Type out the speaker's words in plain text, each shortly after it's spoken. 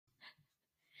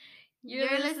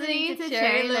You're listening to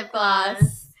Cherry Lip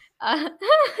Gloss.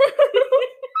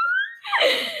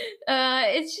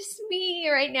 It's just me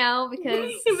right now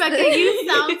because Becca, you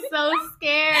sound so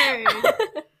scared.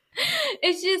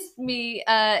 It's just me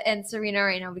and Serena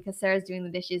right now because Sarah's doing the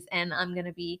dishes and I'm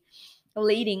gonna be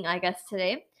leading, I guess,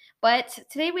 today. But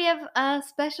today we have a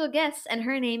special guest and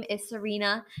her name is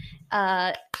Serena.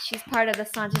 She's part of the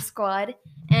Sanchez squad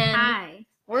and Hi.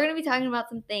 we're gonna be talking about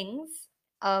some things.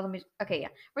 We're gonna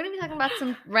be talking about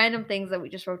some random things that we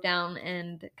just wrote down,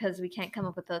 and because we can't come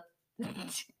up with a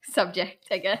subject,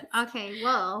 I guess. Okay,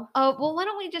 well. Well, why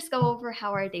don't we just go over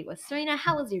how our day was? Serena,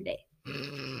 how was your day?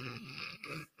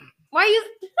 Why are you?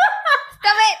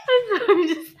 Stop it! I'm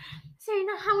sorry.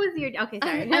 Serena, how was your day? Okay,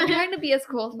 sorry. I'm trying to be as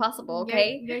cool as possible.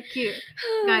 Okay. You're cute,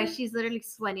 guys. She's literally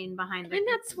sweating behind. I'm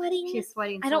not sweating. She's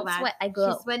sweating. I so don't bad. sweat. I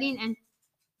glow. She's sweating, and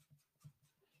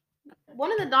one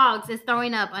of the dogs is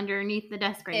throwing up underneath the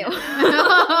desk right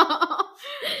now.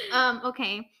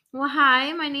 Okay. Well,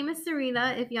 hi. My name is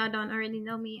Serena. If y'all don't already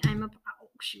know me, I'm a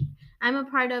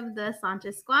part of the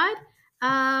Sanchez squad.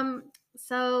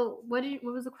 So what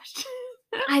was the question?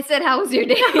 I said, how was your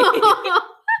day?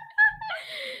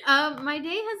 My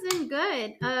day has been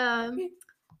good.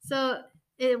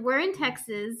 We're in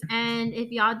Texas, and if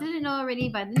y'all didn't know already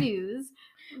by the news,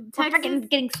 Texas we're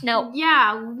getting snow.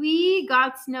 Yeah, we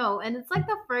got snow, and it's like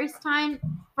the first time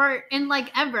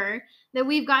ever that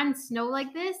we've gotten snow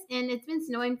like this, and it's been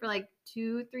snowing for like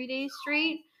 2-3 days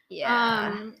straight.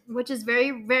 Yeah. Which is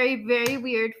very, very, very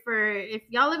weird. For if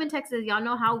y'all live in Texas, y'all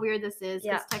know how weird this is.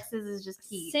 Yeah. Because Texas is just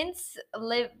heat. Since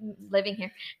living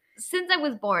here, since I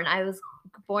was born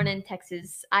in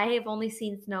Texas, I have only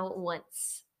seen snow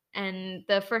once, and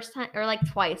the first time, or like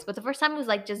twice, but the first time was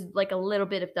like just like a little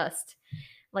bit of dust,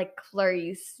 like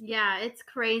flurries. Yeah, it's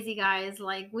crazy, guys.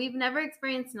 Like, we've never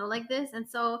experienced snow like this, and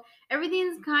so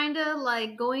everything's kind of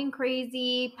like going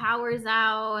crazy, power's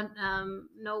out,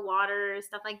 no water,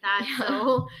 stuff like that. Yeah.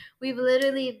 So we've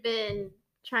literally been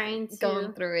trying to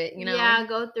go through it, Yeah,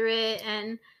 go through it.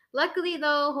 And luckily,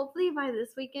 though, hopefully by this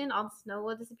weekend, all the snow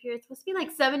will disappear. It's supposed to be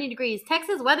like 70 degrees.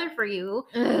 Texas weather for you.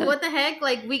 Ugh. What the heck?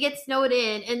 Like, we get snowed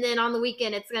in, and then on the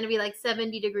weekend, it's going to be like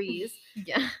 70 degrees.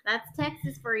 Yeah. That's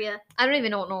Texas for you. I don't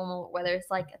even know what normal weather is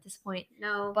like at this point.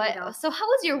 No. But so how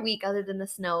was your week other than the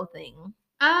snow thing?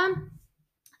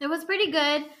 It was pretty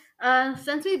good.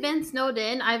 Since we've been snowed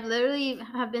in, I've literally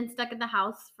have been stuck at the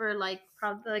house for like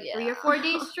probably like 3 or 4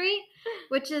 days straight,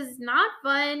 which is not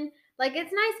fun. Like,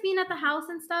 it's nice being at the house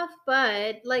and stuff,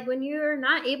 but like when you're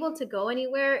not able to go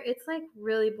anywhere, it's like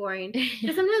really boring.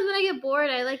 Because sometimes when I get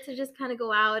bored, I like to just kind of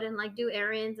go out and like do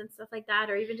errands and stuff like that,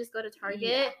 or even just go to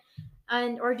Target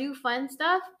or do fun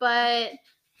stuff. But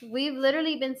we've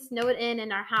literally been snowed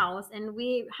in our house, and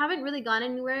we haven't really gone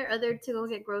anywhere other to go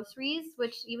get groceries,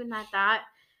 which even at that,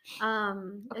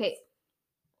 okay,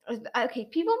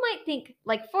 people might think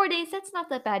like 4 days, that's not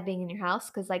that bad being in your house,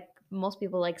 because like most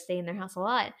people like stay in their house a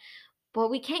lot, but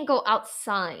we can't go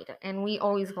outside, and we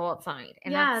always go outside.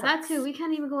 And yeah, that too. We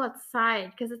can't even go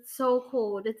outside because it's so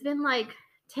cold. It's been like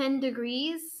 10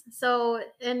 degrees, so,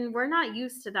 and we're not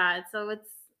used to that, so it's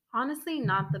honestly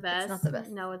not the best. It's not the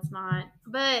best. No, it's not.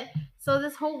 But so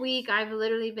this whole week, I've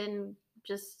literally been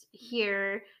just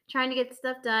here trying to get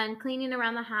stuff done, cleaning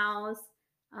around the house,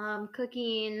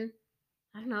 cooking.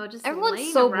 I don't know, just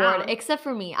everyone's so bored except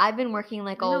for me. I've been working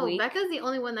like all week. Becca's the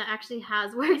only one that actually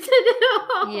has work to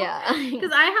do. Yeah.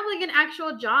 Because I have like an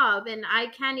actual job, and I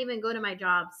can't even go to my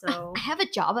job, so. I have a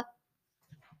job.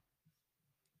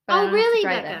 Oh, really,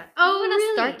 Becca? Oh, I'm gonna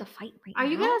really? start the fight right now. Are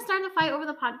you gonna start the fight over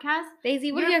the podcast?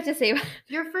 Daisy, what do you have to say about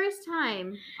your first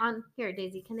time on here?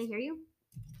 Daisy, can they hear you?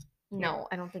 No,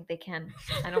 I don't think they can.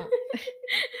 I don't.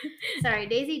 Sorry,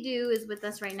 Daisy Doo is with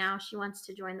us right now. She wants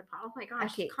to join the pod. Oh my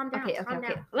gosh! Okay, calm down. Okay. Calm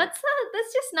down. Let's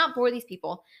just not bore these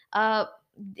people.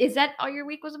 Is that all your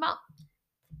week was about?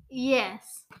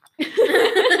 Yes.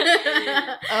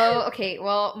 Oh, okay.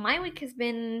 Well, my week has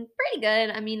been pretty good.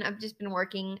 I mean, I've just been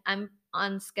working. I'm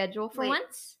on schedule for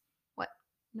once. What?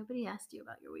 Nobody asked you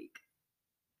about your week.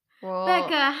 Well,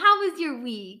 Becca, how was your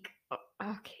week?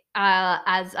 Okay.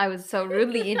 As I was so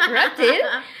rudely interrupted.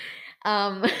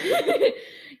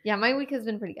 Yeah, my week has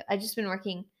been pretty good. I've just been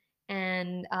working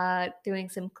and doing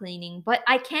some cleaning, but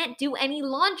I can't do any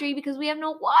laundry because we have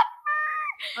no water.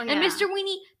 Oh, yeah. And Mr.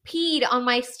 Weenie peed on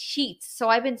my sheets, so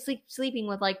I've been sleeping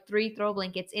with like 3 throw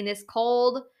blankets in this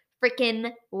cold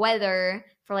freaking weather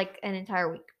for like an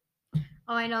entire week.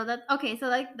 Oh, I know that. Okay, so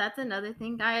like that's another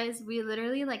thing, guys. We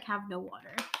literally like have no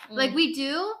water. Like we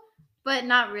do, But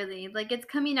not really. Like, it's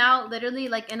coming out literally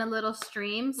like in a little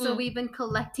stream. So we've been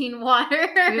collecting water.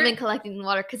 We've been collecting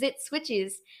water because it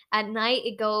switches. At night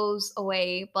it goes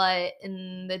away, but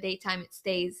in the daytime it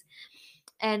stays.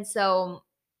 And so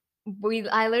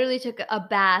I literally took a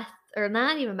bath, or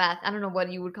not even bath. I don't know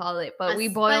what you would call it, but we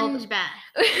boiled. Sponge bath.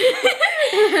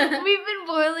 We've been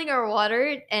boiling our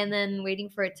water and then waiting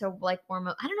for it to like warm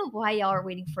up. I don't know why y'all are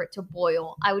waiting for it to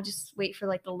boil. I would just wait for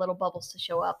like the little bubbles to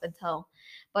show up until.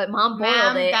 But Mom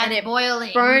boiled it and it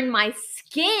burned my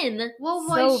skin. Well,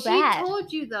 so bad. She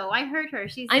told you though. I heard her.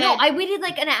 She said, I know. I waited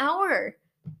like an hour,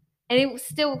 and it was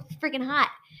still freaking hot.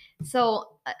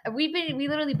 So we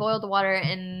literally boiled the water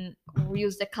and we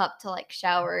used a cup to like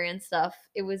shower and stuff.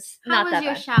 It was not that bad. How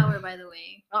was your shower, by the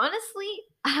way? Honestly,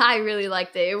 I really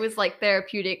liked it. It was like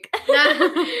therapeutic.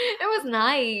 It was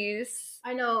nice.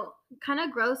 I know, kind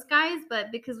of gross, guys,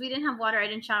 but because we didn't have water, I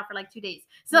didn't shower for like 2 days.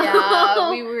 So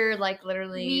yeah, we were like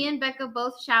literally. Me and Becca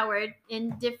both showered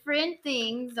in different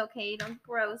things. Okay, don't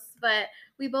gross, but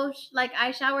we both like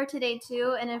I showered today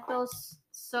too, and it feels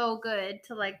so good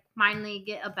to like finally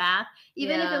get a bath,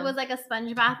 even if it was like a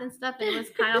sponge bath and stuff. It was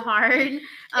kind of hard. It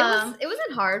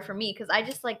wasn't hard for me because I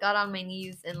just like got on my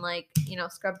knees and like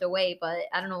scrubbed away, but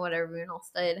I don't know what everyone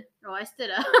else did. Oh, I stood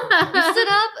up. You stood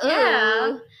up?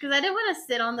 Yeah, because I didn't want to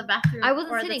sit on the bathroom. I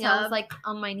wasn't sitting. I was like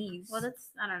on my knees. Well,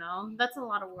 I don't know. That's a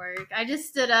lot of work. I just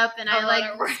stood up and I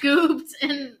like scooped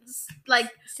and like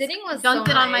sitting was dunked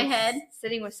so it nice. on my head.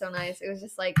 Sitting was so nice. It was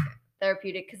just like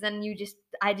therapeutic because then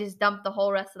I just dumped the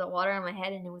whole rest of the water on my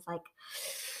head and it was like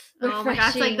oh my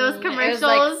gosh, like those commercials,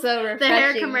 like so refreshing. The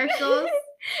hair commercials.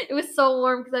 It was so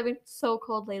warm because I've been so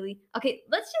cold lately. Okay,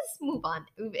 let's just move on.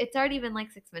 It's already been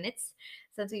like 6 minutes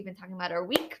since we've been talking about our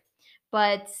week,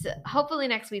 but hopefully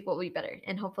next week will be better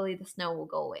and hopefully the snow will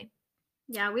go away.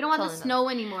 Yeah, we don't want the snow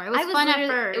anymore. It was fun at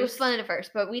first. It was fun at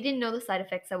first, but we didn't know the side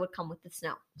effects that would come with the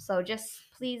snow. So just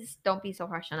please don't be so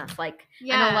harsh on us. Like,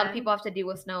 I know a lot of people have to deal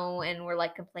with snow and we're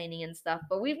like complaining and stuff,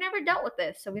 but we've never dealt with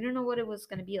this, so we don't know what it was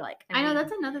going to be like. I know,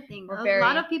 that's another thing. A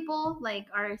lot of people like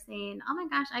are saying, oh my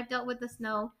gosh, I've dealt with the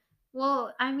snow.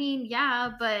 Well, I mean,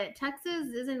 yeah, but Texas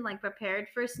isn't like prepared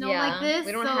for snow like this.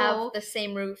 We don't have the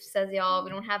same roofs as y'all. We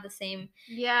don't have the same.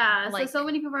 Yeah, like, so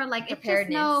many people are like, it's just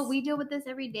snow. We deal with this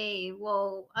every day.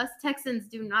 Well, us Texans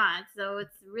do not, so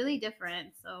it's really different.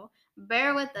 So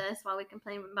bear with us while we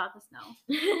complain about the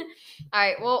snow. All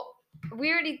right, well, we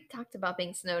already talked about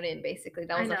being snowed in, basically.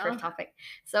 That was our first topic.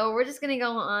 So we're just going to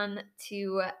go on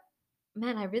to...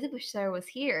 Man, I really wish Sarah was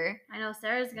here. I know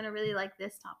Sarah's gonna really like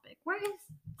this topic. Where is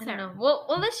Sarah? I don't know. Well,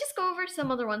 let's just go over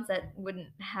some other ones that wouldn't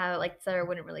have, like, Sarah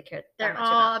wouldn't really care. They're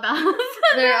all about.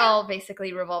 They're all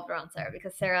basically revolved around Sarah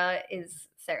because Sarah is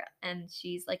Sarah and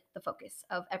she's like the focus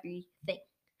of everything.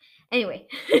 Anyway,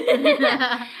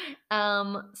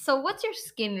 so what's your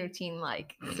skin routine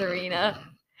like, Serena?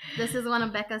 This is one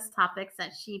of Becca's topics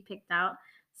that she picked out.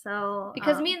 So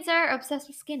because me and Sarah are obsessed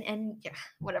with skin and yeah,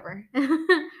 whatever.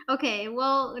 Okay,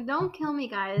 well, don't kill me,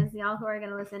 guys, y'all who are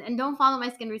gonna listen, and don't follow my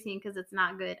skin routine because it's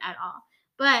not good at all.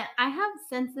 But I have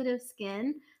sensitive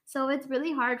skin, so it's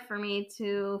really hard for me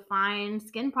to find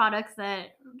skin products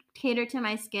that cater to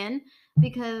my skin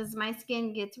because my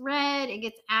skin gets red, it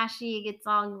gets ashy, it gets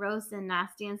all gross and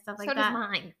nasty and stuff like that. So does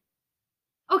mine.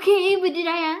 Okay, but did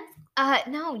I ask?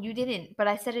 No, you didn't, but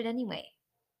I said it anyway.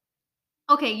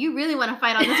 Okay, you really want to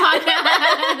fight on the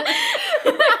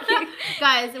podcast.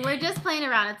 Guys, we're just playing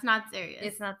around. It's not serious.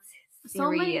 It's not serious.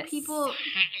 So many people...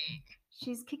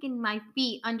 She's kicking my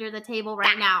feet under the table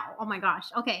right now. Oh my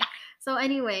gosh. Okay. So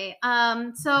anyway,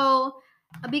 so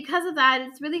because of that,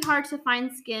 it's really hard to find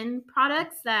skin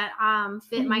products that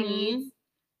fit my needs.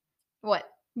 What?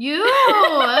 You!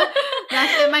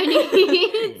 That fit my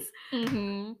needs.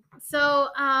 Mm-hmm. So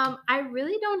I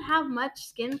really don't have much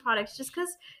skin products just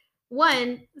because...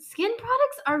 One, skin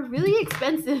products are really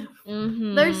expensive.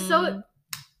 Mm-hmm. They're so...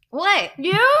 What?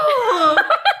 You!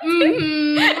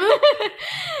 Mm-hmm.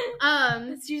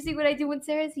 That's usually what I do when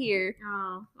Sarah's here.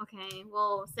 Oh, okay.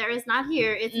 Well, Sarah's not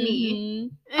here. It's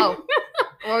me. Oh,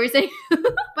 what were you saying?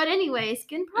 But anyway,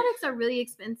 skin products are really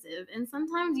expensive. And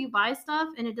sometimes you buy stuff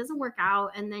and it doesn't work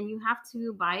out. And then you have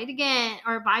to buy it again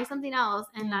or buy something else.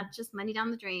 And that's just money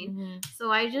down the drain. Mm-hmm.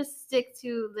 So I just stick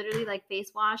to literally like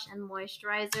face wash and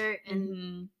moisturizer.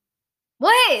 And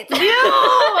What?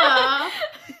 Oh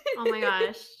my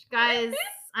gosh. Guys,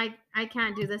 I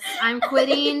can't do this. I'm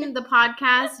quitting the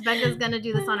podcast. Becca's going to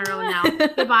do this on her own now.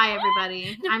 Goodbye,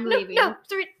 everybody. I'm leaving. No,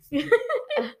 3.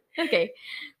 Okay.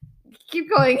 Keep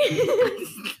going.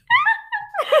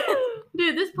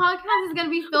 Dude, this podcast is going to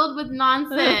be filled with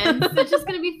nonsense. It's just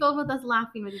going to be filled with us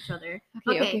laughing with each other.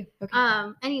 Okay.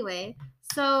 Anyway,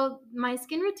 So my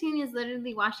skin routine is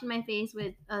literally washing my face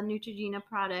with a Neutrogena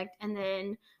product and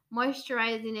then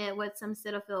moisturizing it with some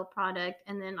Cetaphil product,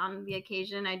 and then on the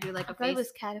occasion I do like a face. It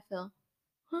was Cetaphil.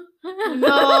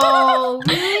 No,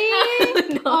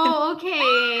 really? No. Oh, okay.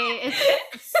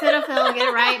 It's Cetaphil. Get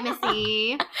it right,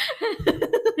 Missy.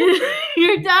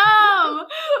 You're dumb.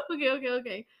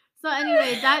 Okay. So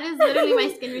anyway, that is literally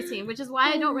my skin routine, which is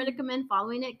why I don't recommend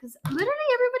following it, because literally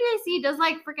everybody I see does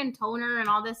like freaking toner and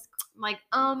all this like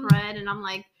crud, and I'm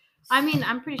like, I mean,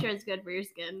 I'm pretty sure it's good for your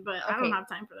skin, but I don't have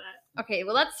time for that. Okay,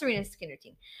 well, that's Serena's skin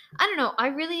routine. I don't know. I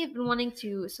really have been wanting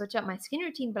to switch up my skin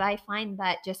routine, but I find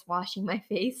that just washing my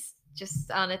face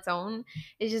just on its own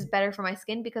is just better for my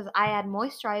skin, because I add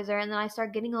moisturizer and then I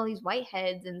start getting all these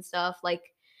whiteheads and stuff. Like,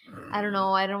 I don't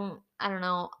know.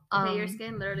 Okay, your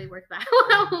skin literally works that.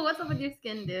 What's up with your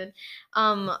skin, dude?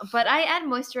 But I add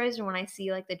moisturizer when I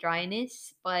see like the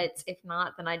dryness, but if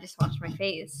not, then I just wash my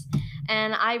face.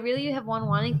 And I really have been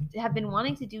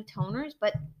wanting to do toners,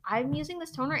 but I'm using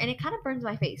this toner and it kind of burns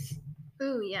my face.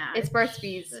 Ooh, yeah. It's Burt's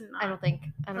Bees. I don't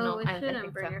know. It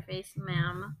shouldn't burn your face,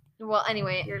 ma'am. Well,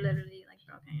 anyway. You're literally like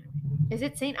broken. Is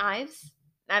it St. Ives?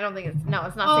 I don't think it's St. Ives.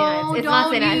 It's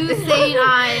not St. Ives. Don't use St.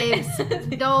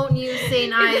 Ives. Don't use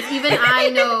St. Ives. Even I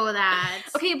know that.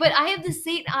 Okay, but I have this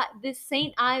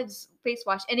St. Ives face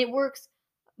wash, and it works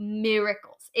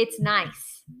miracles. It's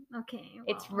nice. Okay. Well.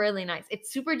 It's really nice.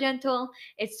 It's super gentle.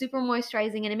 It's super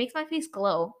moisturizing, and it makes my face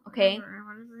glow. Okay.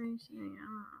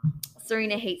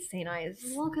 Serena hates St. Ives.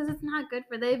 Well, because it's not good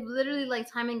for. They've literally like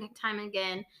time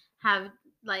again have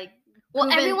like. Well,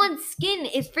 everyone's skin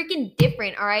is freaking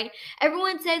different, all right?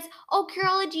 Everyone says, oh,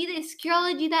 Curology this,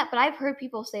 Curology that. But I've heard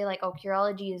people say, like, oh,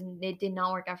 Curology it did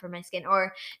not work out for my skin.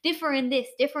 Or different this,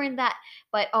 different that.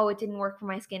 But, oh, it didn't work for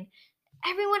my skin.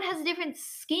 Everyone has a different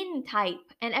skin type.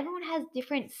 And everyone has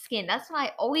different skin. That's why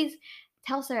I always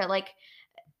tell Sarah, like,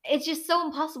 it's just so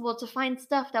impossible to find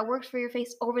stuff that works for your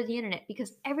face over the internet,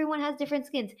 because everyone has different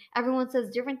skins. Everyone says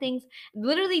different things.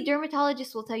 Literally,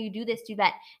 dermatologists will tell you do this, do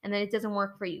that. And then it doesn't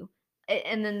work for you.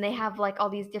 And then they have like all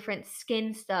these different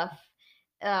skin stuff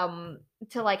to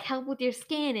like help with your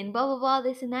skin and blah blah blah,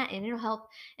 this and that, and it'll help,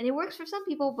 and it works for some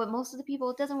people, but most of the people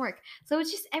it doesn't work. So it's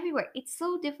just everywhere. It's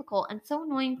so difficult and so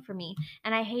annoying for me,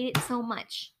 and I hate it so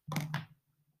much.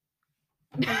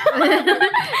 Is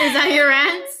that your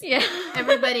rants? Yeah.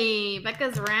 Everybody,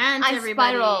 Becca's rant. I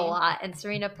spiral a lot, and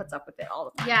Serena puts up with it all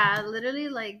the time. Yeah, literally,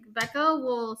 like Becca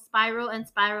will spiral and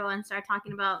start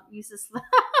talking about useless stuff.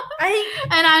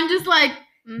 And I'm just like,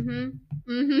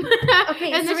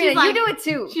 Okay, and Serena, like, you do it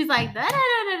too. She's like, da da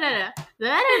da da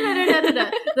da da da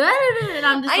da da, and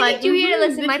I'm just like, I need you here to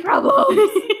listen to my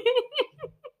problems.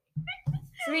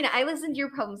 Serena, I listen to your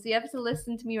problems, so you have to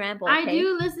listen to me ramble. Okay? I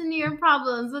do listen to your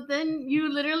problems, but then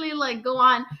you literally like go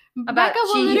on about Becca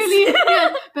will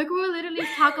literally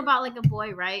talk about like a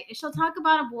boy, right? She'll talk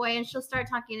about a boy and she'll start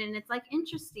talking, and it's like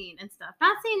interesting and stuff.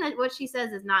 Not saying that what she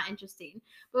says is not interesting,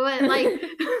 but like,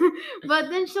 but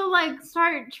then she'll like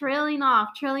start trailing off,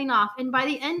 and by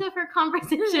the end of her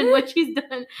conversation, what she's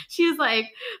done, she's like,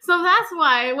 so that's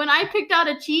why when I picked out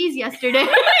a cheese yesterday,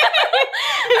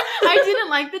 I didn't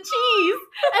like the cheese.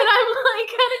 And I'm like,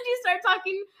 how did you start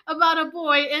talking about a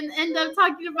boy and end up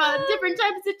talking about different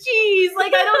types of cheese?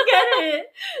 Like, I don't get it.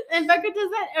 And Becca does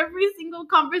that every single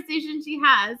conversation she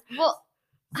has. Well,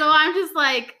 so I'm just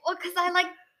like, well, because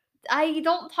I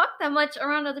don't talk that much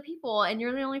around other people, and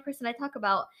you're the only person I talk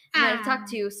about and I talk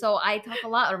to, so I talk a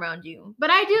lot around you.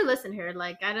 But I do listen to her.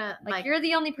 Like, I don't like you're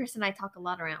the only person I talk a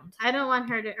lot around. I don't want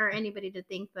her to or anybody to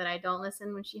think that I don't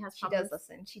listen when she has problems.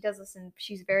 She does listen.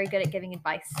 She's very good at giving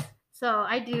advice. So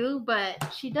I do,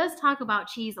 but she does talk about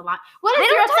cheese a lot. What is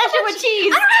your obsession with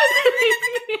cheese?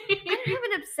 I don't have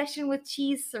an obsession with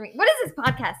cheese, Serena. What is this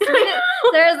podcast?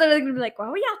 Sarah's literally gonna be like, what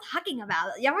were y'all talking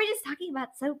about? Y'all were just talking about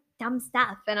so dumb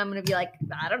stuff. And I'm gonna be like,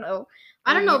 I don't know.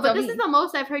 But this is the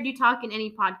most I've heard you talk in any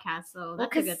podcast, so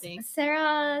that's a good thing.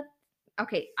 Sarah,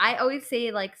 okay, I always say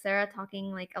like Sarah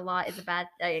talking like a lot is a bad,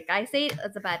 like I say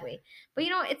it's a bad way. But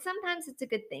sometimes it's a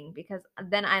good thing, because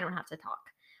then I don't have to talk.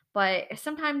 But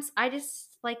sometimes I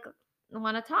just like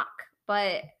want to talk,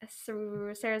 but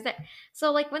Sarah's there.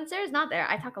 So like when Sarah's not there,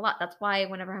 I talk a lot. That's why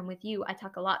whenever I'm with you, I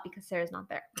talk a lot, because Sarah's not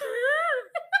there.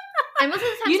 And most of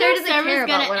the time, Sarah doesn't care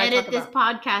about what I talk about. Edit this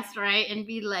podcast, right? And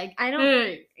be like, I don't.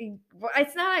 Hey.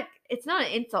 It's not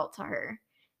an insult to her.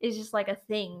 It's just like a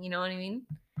thing. You know what I mean?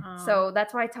 So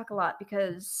that's why I talk a lot,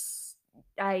 because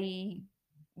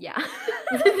yeah.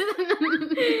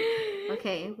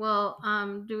 Okay, well,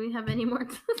 do we have any more?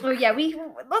 Oh yeah, let's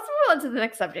move on to the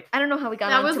next subject. I don't know how we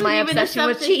got onto my obsession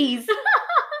with cheese.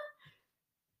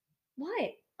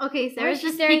 What? Okay, Sarah's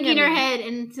just peeking her head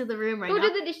into the room right now. Go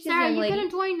do the dishes, Sarah, young you lady. couldn't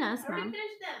join us, I already ma'am.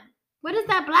 finished them. What is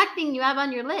that black thing you have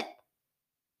on your lip?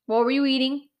 What were you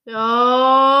eating?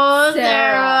 Oh, Sarah.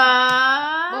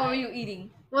 Sarah. What were you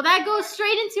eating? Well, that goes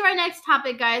straight into our next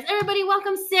topic, guys. Everybody,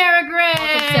 welcome Sarah Gray.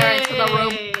 Welcome Sarah into the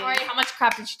room. All right, how much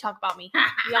crap did she talk about me?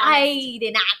 I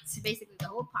did not. Basically, the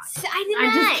whole podcast. I did I'm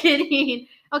not. just kidding.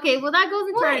 Okay, well, that goes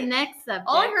into our What? next subject.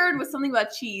 All I heard was something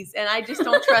about cheese, and I just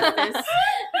don't trust this.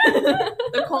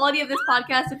 The quality of this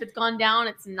podcast, if it's gone down,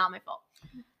 it's not my fault.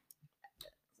 That's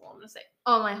all I'm gonna say.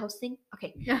 Oh, my hosting?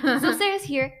 Okay. So Sarah's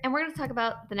here, and we're going to talk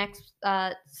about the next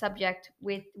subject.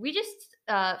 We just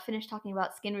finished talking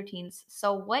about skin routines.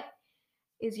 So what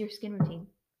is your skin routine?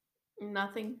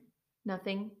 Nothing.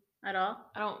 Nothing. At all?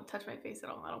 I don't touch my face at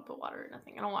all. I don't put water or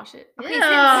nothing. I don't wash it. Okay,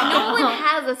 Yeah. since no one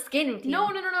has a skin routine. No,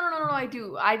 I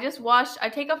do. I just wash. I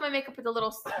take off my makeup with a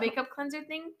little makeup cleanser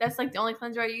thing. That's like the only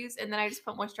cleanser I use. And then I just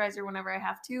put moisturizer whenever I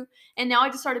have to. And now I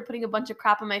just started putting a bunch of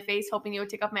crap on my face, hoping it would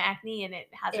take off my acne, and it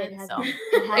hasn't. So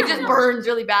it just burns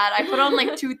really bad. I put on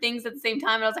like 2 things at the same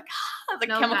time, and I was like, there's a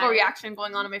No, chemical guys. reaction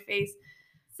going on in my face.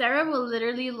 Sarah will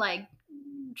literally like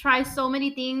try so many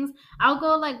things. I'll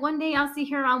go like one day I'll see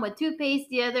her on with toothpaste,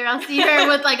 the other I'll see her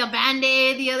with like a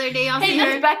band-aid, the other day I'll Hey, see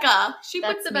that's her. Becca. She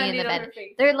That's puts the me in the band-aid on bed. her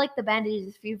face. They're like the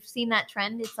bandages. If you've seen that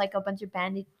trend, it's like a bunch of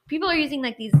bandage. People are using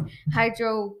like these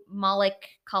hydromolic,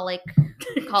 colic,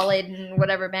 and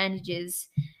whatever bandages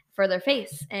for their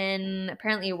face, and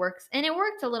apparently it works. And it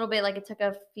worked a little bit. Like it took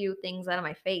a few things out of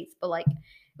my face, but like it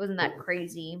wasn't that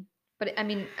crazy. But I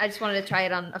mean, I just wanted to try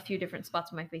it on a few different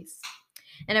spots of my face,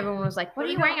 and everyone was like, "What are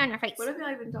you wearing on your face?" What have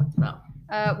I even talked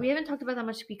about? We haven't talked about that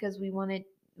much because we wanted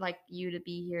like you to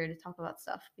be here to talk about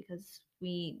stuff because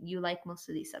you like most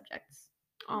of these subjects.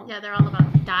 Oh, Yeah, they're all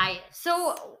about diet.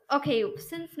 So okay,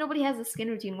 since nobody has a skin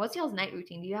routine, what's y'all's night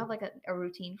routine? Do you have like a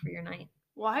routine for your night?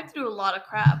 Well, I have to do a lot of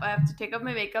crap. I have to take off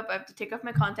my makeup. I have to take off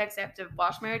my contacts. I have to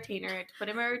wash my retainer. I have to put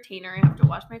in my retainer. I have to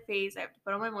wash my face. I have to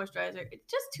put on my moisturizer. It's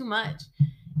just too much.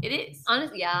 It is.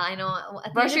 Honestly, yeah, I know. At the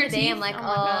Brush end your of the day, I'm teeth? like, Oh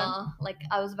my God. like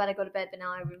I was about to go to bed, but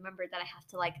now I remembered that I have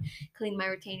to like clean my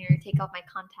retainer, take off my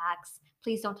contacts.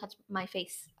 Please don't touch my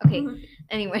face. Okay.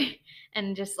 Anyway,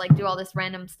 and just like do all this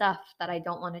random stuff that I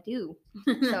don't want to do.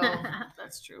 So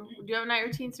That's true. Do you have a night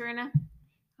routine, Serena?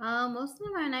 Mostly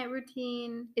my night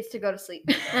routine. it's to go to sleep.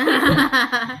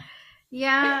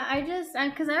 Yeah,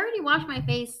 because I already washed my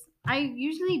face. I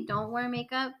usually don't wear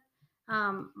makeup.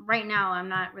 Right now I'm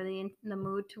not really in the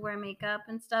mood to wear makeup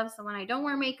and stuff. So when I don't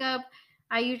wear makeup,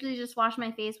 I usually just wash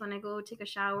my face when I go take a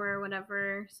shower or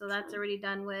whatever. So that's already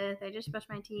done with. I just brush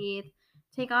my teeth,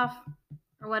 take off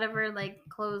or whatever like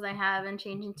clothes I have and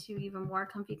change into even more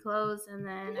comfy clothes, and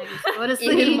then I just go to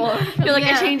sleep. Even more. I feel like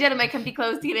Yeah. I change out of my comfy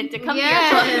clothes to get into comfier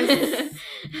Yes.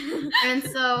 clothes. And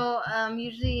so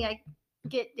usually I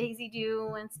get Daisy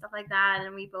Dew and stuff like that,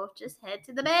 and we both just head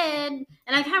to the bed.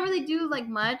 And I can't really do like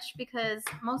much because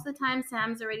most of the time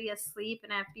Sam's already asleep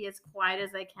and I have to be as quiet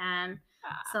as I can.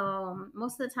 So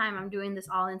most of the time I'm doing this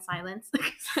all in silence,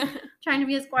 trying to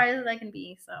be as quiet as I can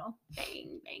be. So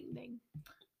Bang, bang,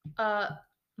 bang.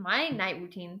 My night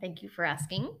routine. Thank you for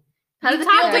asking. How we does it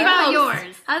feel talked being about the host?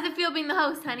 yours. How does it feel being the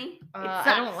host, honey?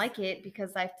 I don't like it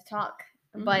because I have to talk.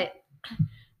 Mhm. But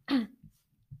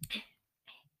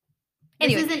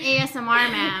anyway, This is an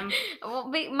ASMR, ma'am. well,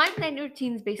 my night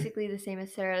routine is basically the same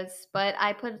as Sarah's, but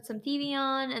I put some TV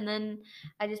on and then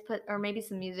I just put, or maybe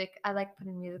some music. I like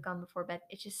putting music on before bed.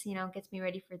 It just, gets me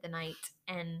ready for the night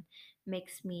and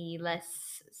makes me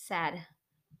less sad.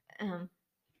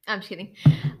 I'm just kidding.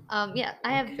 Yeah,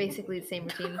 I have basically the same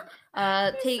routine.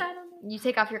 You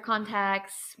take off your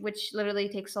contacts, which literally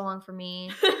takes so long for me,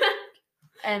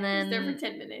 and then Just there for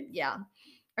 10 minutes. yeah.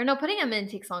 Or no, putting them in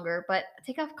takes longer, but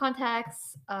take off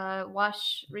contacts,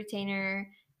 wash retainer,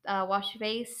 wash your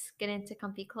face, get into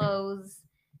comfy clothes,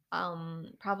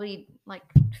 probably like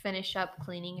finish up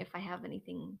cleaning if I have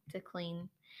anything to clean.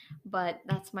 But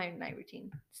that's my night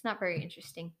routine. It's not very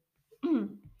interesting.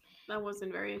 That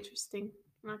wasn't very interesting.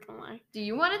 I'm not gonna lie. Do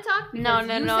you want to talk? No.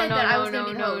 Because you said that I was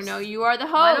gonna be the host. You are the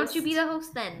host. Why don't you be the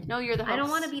host then? No, you're the host. I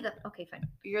don't want to be the. Okay, fine.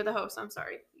 You're the host. I'm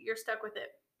sorry. You're stuck with it.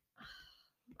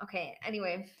 Okay,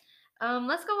 anyway,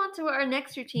 let's go on to our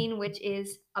next routine, which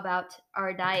is about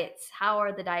our diets. How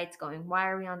are the diets going? Why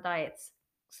are we on diets?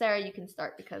 Sarah, you can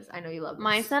start because I know you love this.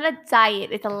 Mine's not a diet.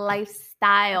 It's a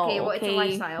lifestyle. Okay, well, it's a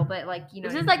lifestyle, but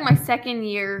This is like my second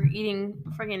year eating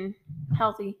friggin'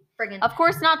 healthy. friggin' Of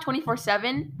course, not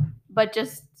 24/7, but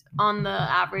just on the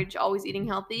average, always eating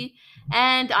healthy.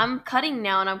 And I'm cutting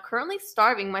now, and I'm currently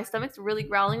starving. My stomach's really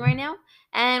growling right now,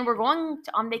 and we're going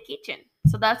on vacation.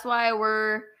 So that's why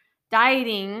we're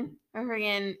dieting Or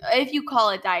friggin', if you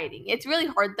call it dieting. It's really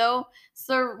hard though.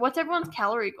 So what's everyone's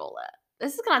calorie goal at?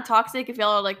 This is kind of toxic if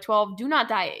y'all are like 12. Do not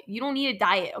diet. You don't need a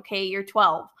diet, okay? You're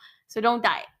 12. So don't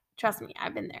diet. Trust me,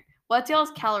 I've been there. What's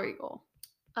y'all's calorie goal?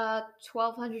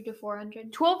 1,200 to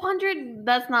 400. 1,200?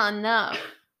 That's not enough.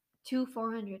 To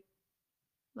 400.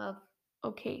 Love.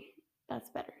 Okay, that's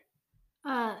better.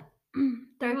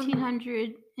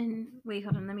 1,300 and wait,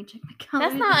 hold on, let me check my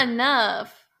calories. That's not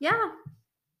enough. Yeah.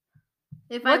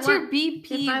 What's your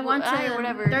BP? If I want to,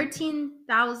 whatever.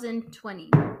 13,020.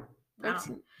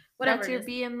 13. Whatever. That's your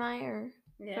BMI or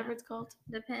yeah. whatever it's called.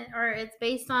 Or it's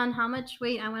based on how much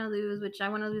weight I want to lose, which I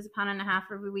want to lose 1.5 pounds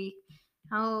every week.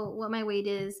 What my weight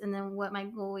is, and then what my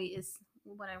goal weight is,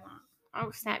 what I want.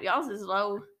 Oh snap! Y'all's is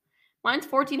low. Mine's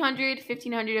 1,400,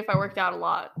 1,500 if I worked out a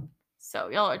lot. So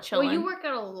y'all are chilling. Well, you work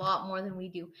out a lot more than we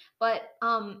do, but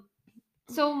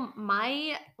so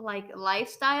my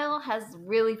lifestyle has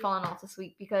really fallen off this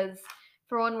week because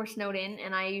for one, we're snowed in,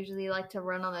 and I usually like to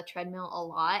run on the treadmill a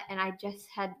lot, and I just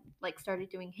had started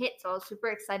doing HIIT, so I was super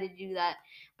excited to do that,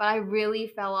 but I really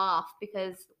fell off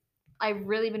because I've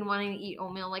really been wanting to eat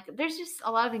oatmeal. There's just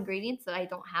a lot of ingredients that I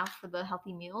don't have for the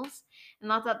healthy meals. And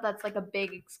not that that's a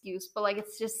big excuse, but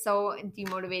it's just so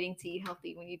demotivating to eat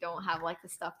healthy when you don't have the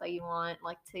stuff that you want,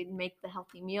 to make the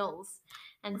healthy meals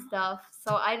and stuff.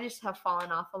 So I just have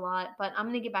fallen off a lot, but I'm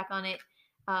going to get back on it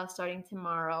starting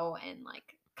tomorrow and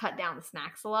cut down the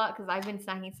snacks a lot because I've been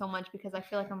snacking so much because I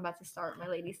feel like I'm about to start my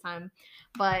ladies' time.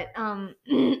 But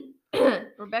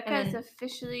Rebecca has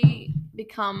officially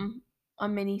become a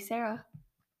mini Sarah.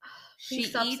 She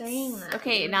eats saying that.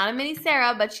 Okay, not a mini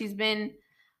Sarah, but she's been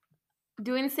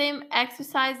doing the same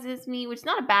exercise as me, which is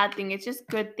not a bad thing. It's just a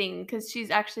good thing because she's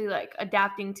actually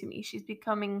adapting to me. She's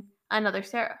becoming another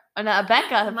Sarah, a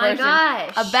Becca version.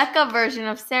 Gosh, a Becca version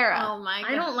of Sarah. Oh my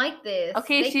god, I don't like this.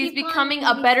 Okay, she's becoming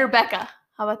a better Becca.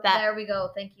 How about that? There we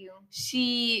go. Thank you.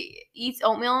 She eats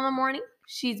oatmeal in the morning.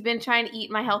 She's been trying to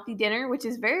eat my healthy dinner, which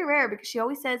is very rare because she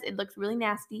always says it looks really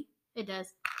nasty. It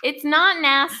does. It's not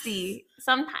nasty.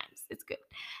 Sometimes it's good.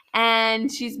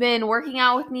 And she's been working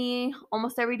out with me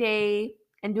almost every day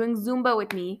and doing Zumba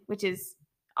with me, which is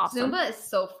awesome. Zumba is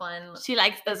so fun. She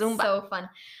likes the Zumba. So fun.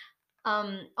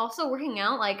 Also working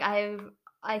out, I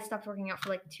stopped working out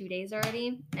for 2 days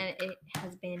already, and it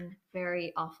has been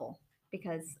very awful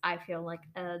because I feel like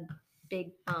a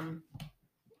big bum.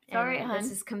 Sorry, hon.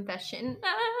 This is confession.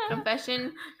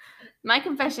 Confession. My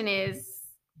confession is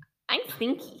I'm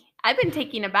stinky. I've been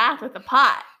taking a bath with a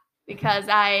pot because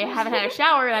I haven't had a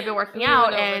shower and I've been working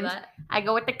out, and I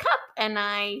go with the cup and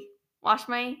I wash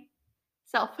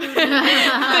myself.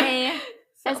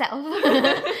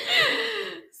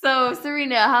 So,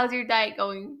 Serena, how's your diet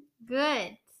going?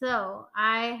 Good. So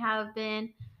I've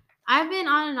been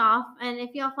on and off, and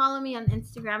if y'all follow me on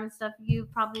Instagram and stuff,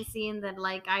 you've probably seen that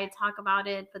I talk about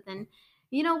it, but then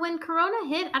when Corona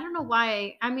hit, I don't know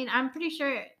why. I mean, I'm pretty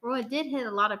sure it did hit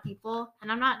a lot of people, and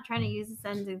I'm not trying to use this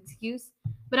as an excuse,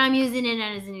 but I'm using it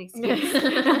as an excuse.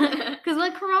 Because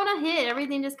when Corona hit,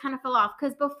 everything just kind of fell off.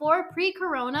 Because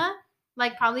pre-Corona,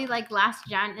 probably last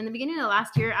in the beginning of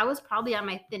last year, I was probably at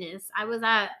my thinnest. I was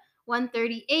at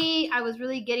 138. I was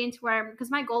really getting to where, because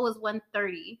my goal was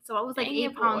 130. So I was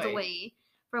 8 pounds away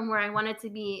from where I wanted to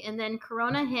be. And then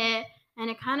Corona hit, and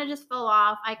it kind of just fell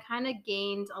off. I kind of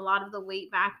gained a lot of the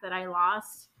weight back that I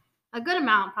lost. A good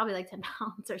amount, probably 10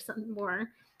 pounds or something more.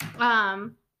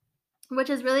 Which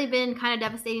has really been kind of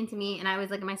devastating to me. And I always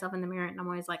look at myself in the mirror and I'm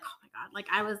always like, oh my God,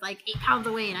 I was 8 pounds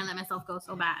away and I let myself go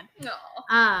so bad. No.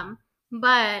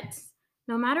 But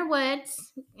no matter what,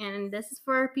 and this is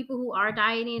for people who are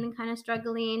dieting and kind of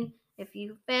struggling, if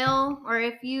you fail or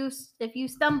if you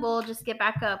stumble, just get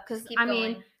back up. Because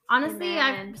honestly,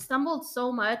 I've stumbled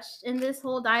so much in this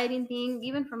whole dieting thing,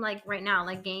 even from right now,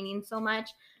 gaining so much.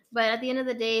 But at the end of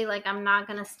the day, like, I'm not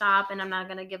going to stop and I'm not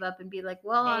going to give up and be like,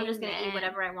 well, I'm just going to eat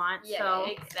whatever I want. Yeah, so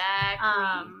exactly.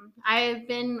 I've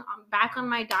been back on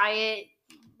my diet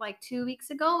like 2 weeks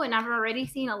ago, and I've already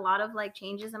seen a lot of like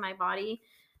changes in my body.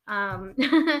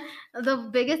 The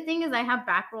biggest thing is I have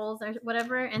back rolls or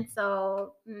whatever, and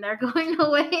so they're going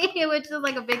away, which is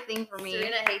like a big thing for me.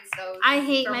 Serena hates those. I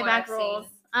hate my back rolls.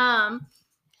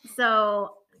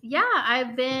 So yeah,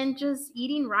 I've been just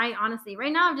eating right, honestly.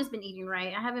 Right now I've just been eating right.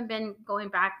 I haven't been going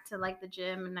back to like the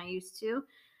gym and I used to.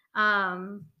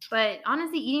 But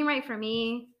honestly, eating right for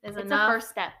me is enough. It's the first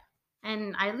step.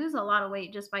 And I lose a lot of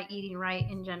weight just by eating right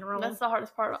in general. That's the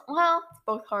hardest part. Well, it's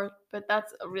both hard, but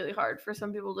that's really hard for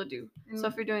some people to do. So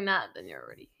if you're doing that, then you're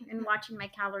already. And watching my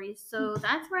calories. So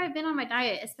that's where I've been on my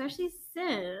diet, especially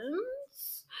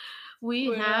since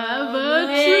we have a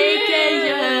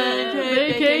vacation.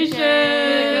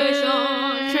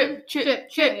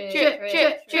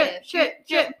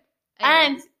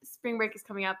 And spring break is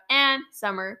coming up and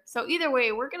summer. So either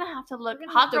way, we're gonna have to look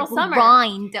hot girl summer.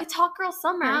 Grind. It's hot girl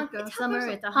summer. Hot girl summer.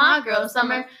 It's a hot girl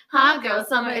summer. Hot girl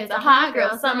summer. It's a hot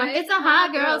girl summer. It's a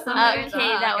hot girl summer.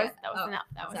 Okay, that was enough.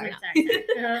 That was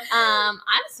enough.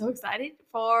 I'm so excited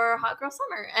for hot girl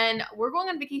summer, and we're going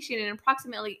on vacation in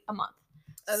approximately a month.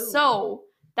 Oh. So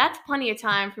that's plenty of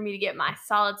time for me to get my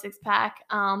solid 6-pack.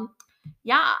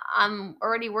 Yeah, I'm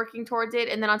already working towards it,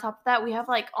 and then on top of that, we have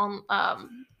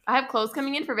I have clothes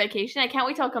coming in for vacation. I can't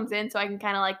wait till it comes in so I can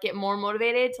kind of like get more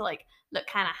motivated to like look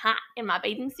kind of hot in my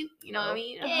bathing suit. You know what I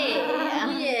mean?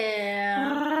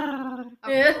 Yeah.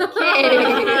 Okay.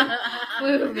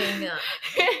 Moving on.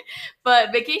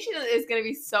 But vacation is gonna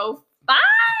be so fun.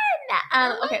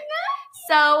 Okay.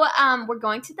 So we're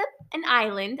going to an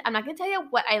island. I'm not gonna tell you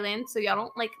what island, so y'all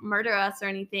don't like murder us or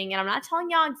anything. And I'm not telling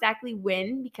y'all exactly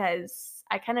when because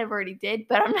I kind of already did,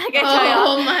 but I'm not gonna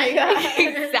tell y'all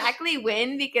exactly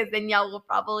when because then y'all will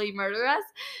probably murder us.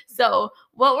 So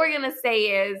what we're gonna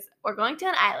say is we're going to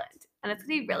an island, and it's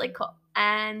gonna be really cool.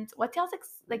 And what's y'all's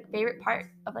favorite part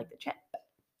of like the trip?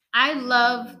 I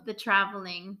love the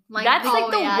traveling. Like that's the like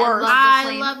the yeah, worst.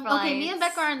 I love. Okay, me and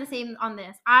Becca are on the same on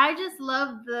this. I just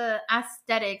love the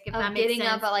aesthetic. If that makes getting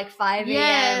sense. up at like 5 a.m.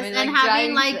 Yes, and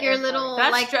having like your little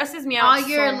that like stresses me out. all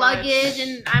your so luggage, much.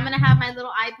 and I'm gonna have my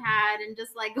little iPad and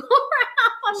just like go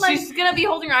around. Like, She's gonna be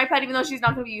holding her iPad even though she's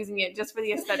not gonna be using it just for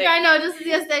the aesthetic. I know, just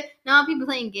the aesthetic. No, I'll be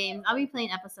playing games. I'll be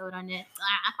playing episode on it.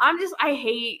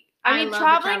 I mean, love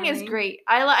traveling is traveling. great.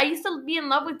 I used to be in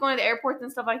love with going to the airports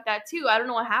and stuff like that too. I don't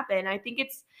know what happened. I think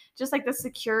it's just like the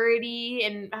security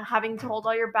and having to hold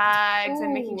all your bags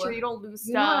and making sure you don't lose stuff.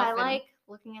 You know what I like?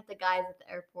 Looking at the guys at the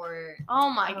airport.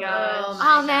 Oh my god.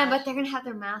 Oh man, but they're gonna have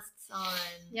their masks on.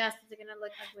 Yes, they're gonna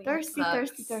look ugly.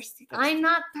 Thirsty. I'm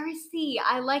not thirsty.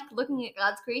 I like looking at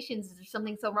God's creations. Is there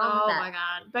something so wrong with Oh that? my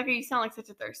god. Becca, you sound like such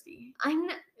a thirsty. I'm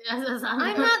not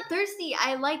thirsty.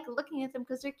 I like looking at them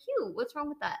because they're cute. What's wrong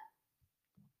with that?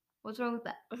 There's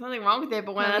nothing wrong with it,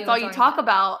 but when Tell me that's all what's you wrong talk with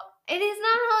about. It is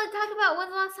not all I talk about. When's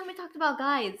the last time we talked about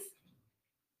guys?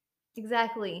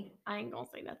 Exactly. I ain't gonna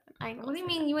say nothing. What do you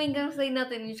mean you ain't gonna say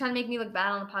nothing? You're trying to make me look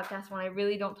bad on the podcast when I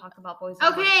really don't talk about boys.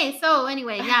 Okay, so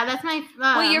anyway, yeah, that's my.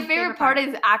 Well, your favorite part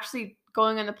is actually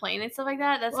going on the plane and stuff like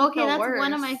that. That's like okay. the That's worst.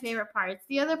 one of my favorite parts.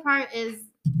 The other part is,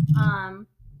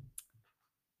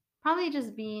 probably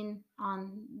just being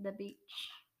on the beach.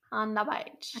 On the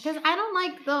beach. Because I don't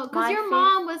like because your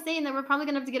mom was saying that we're probably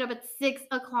gonna have to get up at 6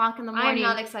 o'clock in the morning. I'm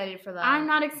not excited for that. I'm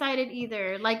not excited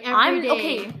either. Like every day.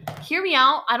 Okay, hear me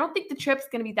out. I don't think the trip's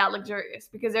gonna be that luxurious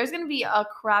because there's gonna be a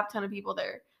crap ton of people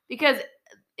there. Because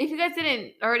if you guys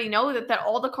didn't already know that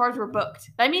all the cars were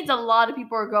booked, that means a lot of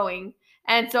people are going.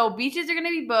 And so beaches are going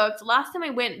to be booked. Last time I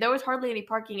went, there was hardly any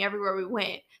parking everywhere we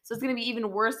went. So it's going to be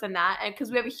even worse than that. And because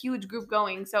we have a huge group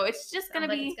going. So it's just going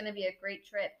to be. It's going to be a great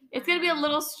trip. It's going to be a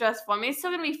little stressful. I mean, it's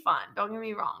still going to be fun. Don't get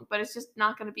me wrong. But it's just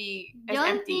not going to be as empty.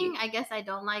 The only thing I guess I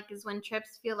don't like is when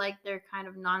trips feel like they're kind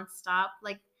of nonstop.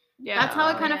 Like, that's how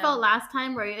it kind of felt last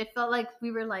time, where it felt like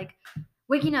we were like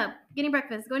waking up, getting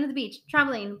breakfast, going to the beach,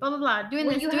 traveling, blah, blah, blah, doing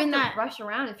this, doing that. Rush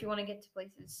around if you want to get to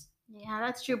places. Yeah,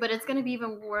 that's true, but it's gonna be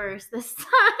even worse this time.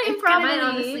 I might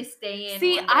honestly stay in.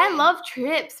 See, I love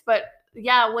trips, but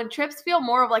yeah, when trips feel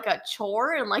more of like a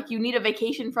chore and like you need a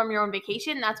vacation from your own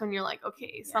vacation, that's when you're like,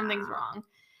 okay, something's wrong.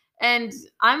 And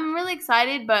I'm really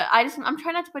excited, but I'm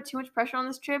trying not to put too much pressure on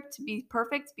this trip to be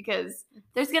perfect because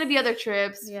there's gonna be other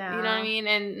trips. Yeah. You know what I mean?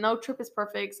 And no trip is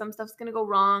perfect. Some stuff's gonna go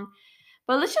wrong,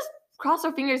 but let's just cross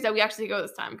our fingers that we actually go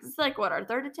this time because it's like what, our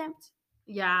third attempt?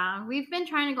 Yeah, we've been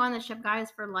trying to go on the trip, guys,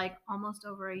 for like almost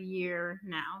over a year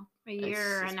now, a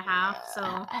year and a half.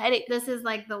 So this is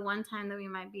like the one time that we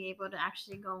might be able to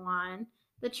actually go on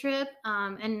the trip.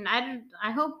 And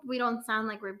I hope we don't sound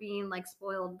like we're being like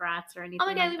spoiled brats or anything. Oh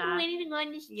my god, we've been waiting to go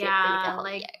on this trip. Yeah,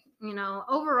 like you know,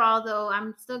 overall though,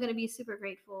 I'm still gonna be super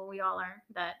grateful. We all are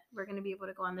that we're gonna be able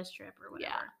to go on this trip or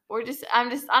whatever. Yeah,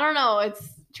 I don't know.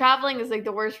 Traveling is like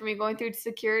the worst for me. Going through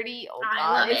security. Oh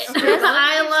god,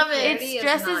 I love it. It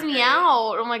stresses me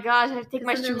out. Oh my gosh, I have to take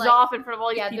my shoes off in front of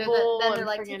all these people. Then they're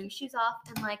like, take your shoes off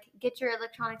and like get your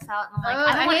electronics out. And I'm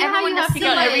like, I don't want everyone to take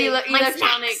out every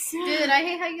electronic. Dude, I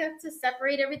hate how you have to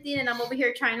separate everything, and I'm over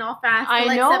here trying all fast.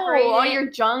 I know separate all your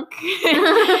junk,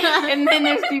 and then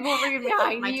there's people freaking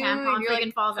behind my you. tampon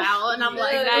freaking falls out, and I'm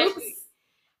like, exactly.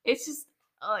 It's just.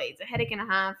 Oh, it's a headache and a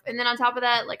half. And then on top of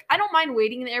that, like, I don't mind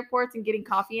waiting in the airports and getting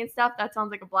coffee and stuff. That sounds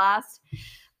like a blast.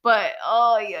 But,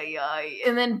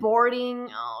 and then boarding.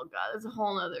 Oh, God, that's a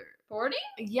whole nother. Boarding?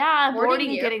 Yeah,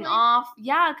 boarding getting off.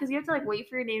 Yeah, because you have to, like, wait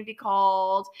for your name to be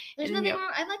called. There's nothing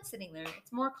wrong. I like sitting there.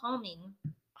 It's more calming.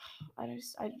 I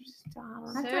just I have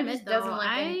to Sarah admit, just though, doesn't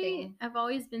like anything. I've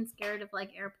always been scared of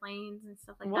like airplanes and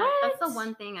stuff like What? that. That's the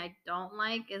one thing I don't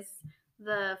like is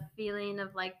the feeling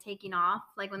of like taking off,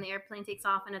 like when the airplane takes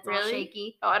off and it's all Really?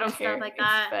 shaky. Oh, I don't and care. Stuff like It's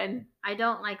that. fun. I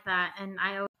don't like that, and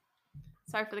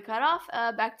Sorry for the cutoff.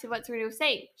 Back to what Serena was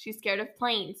saying. She's scared of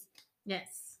planes.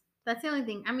 yes, that's the only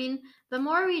thing. I mean, the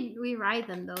more we ride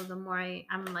them, though, the more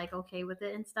I'm like okay with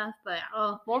it and stuff. But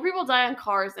More people die on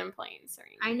cars than planes,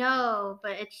 Serena. I know,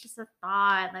 but it's just a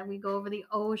thought. Like we go over the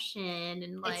ocean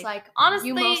and It's like honestly,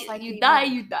 you most likely you die,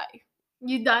 won't- you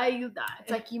die. you die.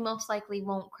 It's like you most likely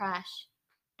won't crash.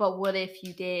 But what if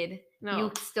you did? No.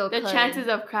 You still The could. chances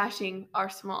of crashing are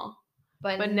small,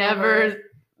 but never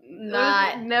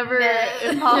not never ne-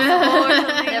 impossible or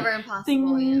something. Never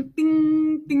impossible. Ding,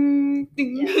 ding, ding,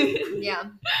 ding. Yeah.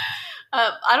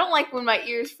 I don't like when my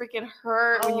ears freaking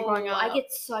hurt when you're going up. I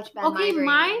get such bad Okay, migraines.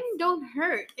 mine don't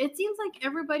hurt. It seems like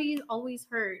everybody's always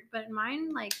hurt, but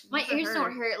mine like My never ears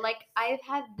don't hurt. Like I've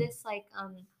had this like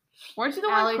Weren't you the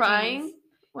one allergies. crying?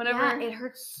 Whenever Yeah, it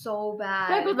hurts so bad.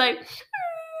 Beck was like,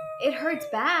 it hurts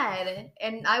bad,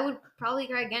 and I would probably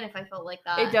cry again if I felt like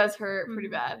that. it does hurt pretty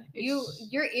Mhm. bad.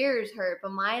 Your ears hurt,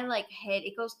 but my like head,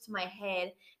 it goes to my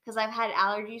head because I've had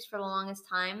allergies for the longest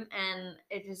time, and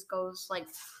it just goes like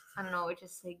I don't know. It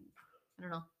just like I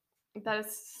don't know. That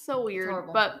is so weird.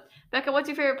 horrible. But Becca, what's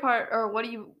your favorite part, or what are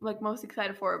you like most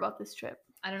excited for about this trip?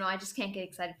 I don't know. I just can't get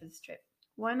excited for this trip.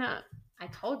 Why not? I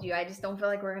told you. I just don't feel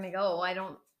like we're gonna go. I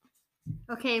don't.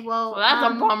 Okay, well, That's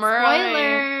a bummer.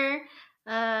 Spoiler.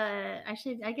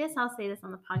 I guess I'll say this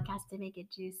on the podcast to make it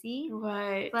juicy.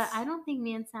 What? But I don't think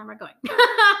me and Sam are going.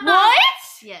 What?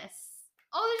 Yes.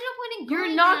 Oh, there's no point in You're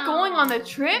going not now. going on the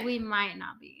trip? We might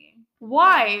not be.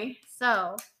 Why?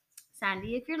 So,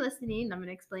 Sandy, if you're listening, I'm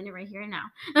gonna explain it right here and now.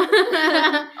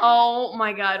 Oh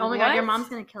my god. Oh my god, your what? mom's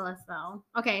gonna kill us though.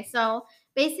 Okay, so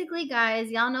basically, guys,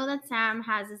 y'all know that Sam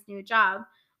has his new job.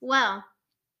 Well,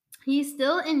 he's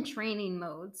still in training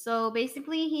mode. So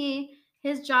basically,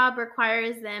 his job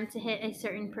requires them to hit a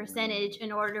certain percentage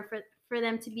in order for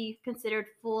them to be considered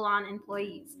full-on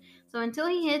employees. So until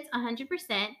he hits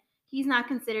 100%, he's not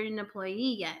considered an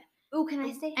employee yet. Ooh, can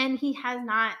I stay? And he has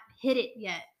not hit it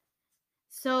yet.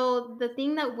 So the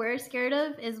thing that we're scared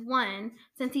of is one,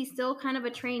 since he's still kind of a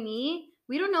trainee,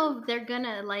 we don't know if they're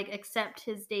gonna like accept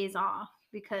his days off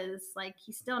because like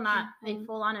he's still not a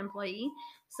full-on employee.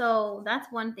 So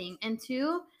that's one thing. And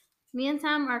two, me and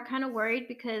Sam are kind of worried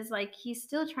because like he's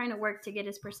still trying to work to get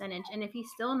his percentage, and if he's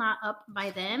still not up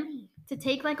by then, to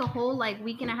take like a whole like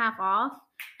week and a half off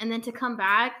and then to come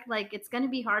back, like it's gonna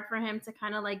be hard for him to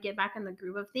kind of like get back in the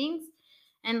groove of things.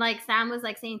 And like Sam was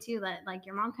like saying too that like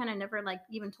your mom kind of never like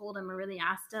even told him or really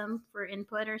asked him for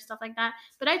input or stuff like that.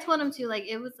 But I told him too, like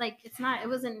it was like it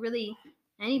wasn't really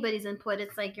anybody's input.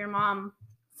 It's like your mom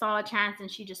saw a chance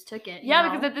and she just took it. Yeah, you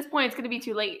know? because at this point it's gonna be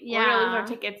too late. Yeah. We're gonna lose our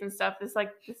tickets and stuff. This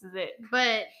is it.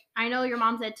 But I know your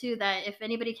mom said too that if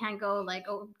anybody can't go, like,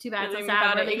 oh, too bad, so Feeling sad.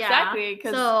 without it. Really, yeah. Exactly.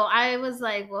 'cause- So I was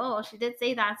like, well, she did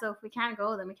say that. So if we can't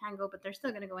go, then we can't go. But they're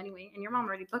still gonna go anyway. And your mom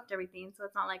already booked everything, so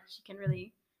it's not like she can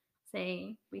really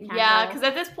say we can't. Yeah, go. because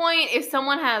at this point, if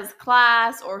someone has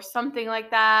class or something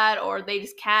like that, or they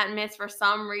just can't miss for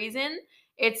some reason,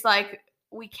 it's like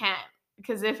we can't.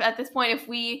 Because if at this point, if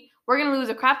we're gonna lose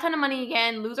a crap ton of money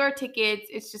again, lose our tickets,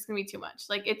 it's just gonna be too much.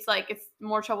 Like it's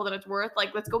more trouble than it's worth.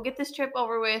 Like let's go get this trip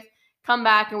over with, come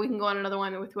back, and we can go on another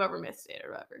one with whoever missed it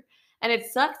or whatever. And it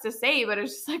sucks to say, but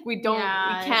it's just like we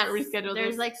can't reschedule.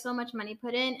 There's this. like so much money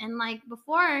put in, and like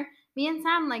before, me and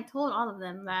Sam like told all of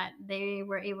them that they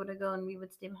were able to go and we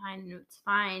would stay behind and it's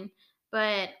fine.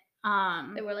 But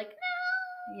They were like,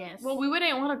 yes. Well, we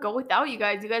wouldn't want to go without you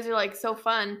guys. You guys are like so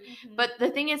fun. no. But the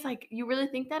thing is, like, you really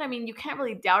think that? I mean, you can't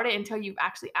really doubt it until you've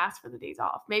actually asked for the days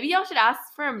off. Maybe y'all should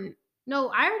ask for him. No,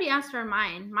 I already asked for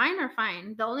mine. Mine are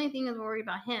fine. The only thing is we're worried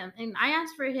about him. And I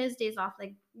asked for his days off.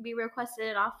 Like, we requested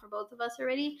it off for both of us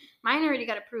already. Mine already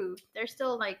got approved. They're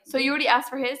still like... So you already asked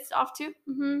for his off too?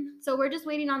 So we're just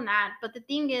waiting on that. But the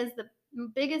thing is, the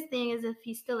biggest thing is if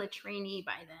he's still a trainee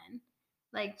by then.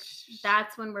 Like,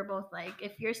 that's when we're both like,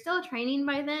 if you're still training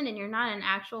by then and you're not an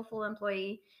actual full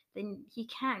employee, then he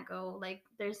can't go. Like,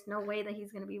 there's no way that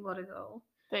he's going to be able to go.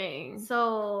 Thing.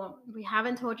 So we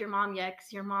haven't told your mom yet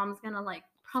because your mom's going to, like,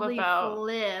 probably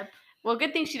flip. Well,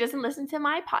 good thing she doesn't listen to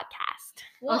my podcast.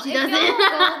 Well, she if doesn't? y'all don't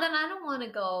go, then I don't want to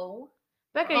go.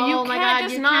 Becca, Oh you my can't God,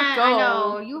 just you not can't. go. I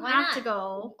know. You Why have not? to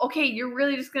go. Okay, you're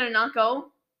really just gonna not go?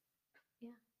 Yeah.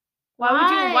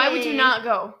 Why would you not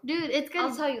go? Dude, it's good.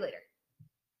 I'll tell you later.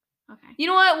 Okay. You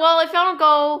know what? Well, if y'all don't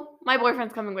go, my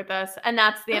boyfriend's coming with us, and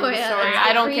that's the end of the story.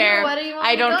 I don't care. Why do you want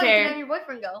I me to don't go? care. You can have your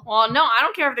boyfriend go. Well, no, I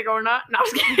don't care if they go or not. No, I'm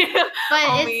just kidding.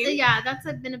 But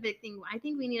that's been a big thing. I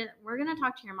think we're gonna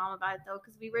talk to your mom about it though,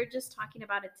 because we were just talking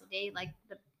about it today, like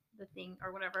the thing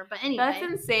or whatever. But anyway, That's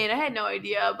insane. I had no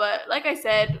idea. But like I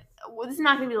said, this is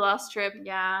not gonna be the last trip.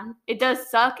 Yeah, It does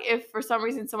suck if for some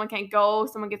reason someone can't go,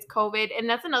 someone gets COVID, and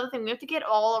that's another thing. We have to get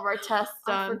all of our tests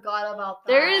done. I forgot about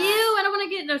that. There is I don't want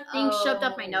to get the thing shoved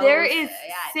up my nose. There is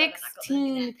Yeah,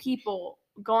 16 people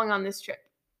going on this trip.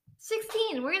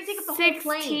 16. We're gonna take up the whole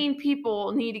plane. 16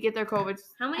 people need to get their COVID.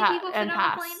 How many people fit on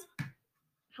a plane?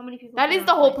 How many people? That is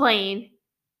the whole plane.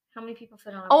 How many people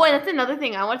fit on a plane? Oh, and that's another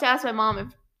thing. I wanted to ask my mom if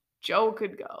Joe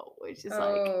could go, which is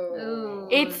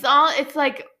it's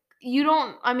like you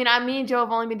don't. I mean, me and Joe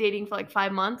have only been dating for like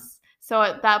 5 months, so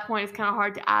at that point, it's kind of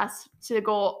hard to ask to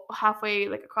go halfway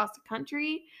like across the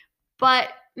country, but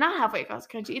not halfway across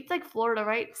the country. It's like Florida,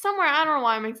 right? Somewhere. I don't know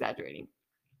why I'm exaggerating.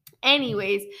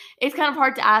 Anyways, it's kind of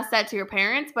hard to ask that to your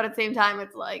parents, but at the same time,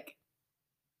 it's like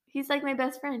he's like my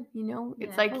best friend, you know?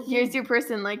 It's like, here's your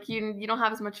person. Like, you don't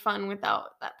have as much fun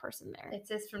without that person there. It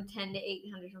says from 10 to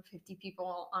 850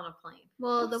 people on a plane.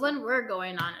 Well, the one we're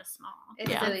going on is small.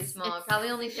 It's really small. It probably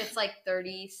only fits like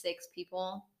 36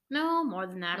 people. No, more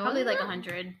than that. Probably like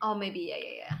 100. Oh, maybe.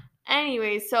 Yeah.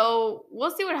 Anyway, so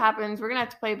we'll see what happens. We're going to have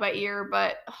to play it by ear,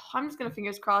 but I'm just going to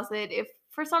fingers cross it. If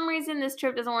for some reason this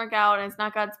trip doesn't work out and it's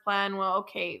not God's plan, well,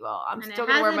 okay, well, I'm still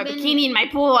going to wear my bikini in my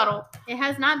pool bottle. It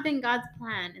has not been God's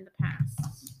plan in the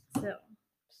past, so.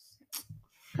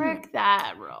 Frick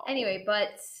that, bro. Anyway,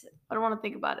 but I don't want to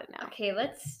think about it now. Okay,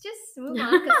 let's just move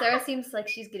on because Sarah seems like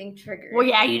she's getting triggered. Well,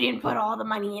 yeah, you didn't put all the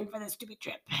money in for this stupid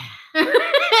trip.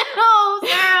 Oh,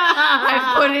 Sarah!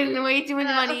 I put in way too much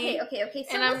money. Okay.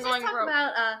 So and let's I'm just talk broke.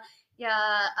 about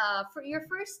for your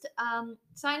first.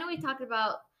 So I know we talked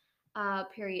about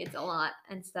periods a lot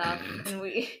and stuff, and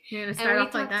You're gonna start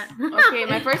off like that. Okay,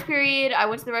 my first period, I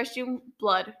went to the restroom.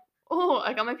 Blood. Oh,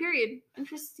 I got my period.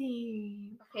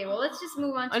 Interesting. Okay, well, let's just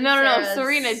move on to No.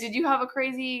 Serena, did you have a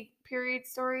crazy period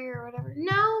story or whatever?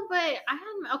 No, but I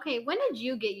had. Okay, when did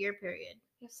you get your period?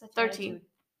 13.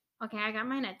 Okay, I got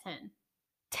mine at 10.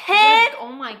 10?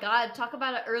 Oh my God, talk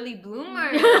about an early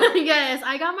bloomer. Yes,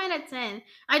 I got mine at 10.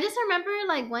 I just remember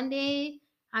like one day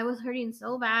I was hurting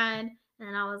so bad,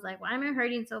 and I was like, why am I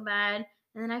hurting so bad?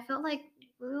 And then I felt like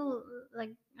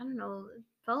I don't know, it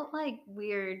felt like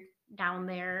weird down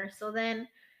there. So then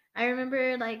I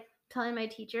remember like telling my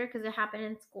teacher, because it happened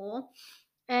in school,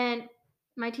 and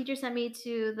my teacher sent me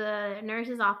to the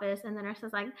nurse's office, and the nurse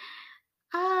was like,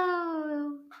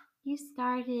 oh, you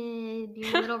started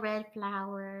your little red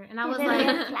flower. And I was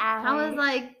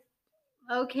like,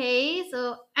 okay.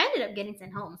 So I ended up getting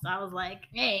sent home. So I was like,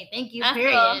 hey, thank you,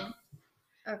 period.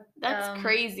 That's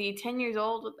crazy. 10 years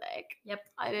old, what the heck? Yep.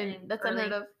 I didn't. That's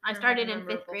unheard of. I started in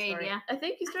 5th grade, yeah. I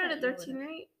think you started at 13,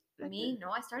 right? Me? No,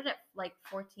 I started at like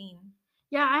 14.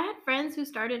 Yeah, I had friends who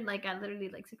started like at literally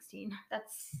like 16.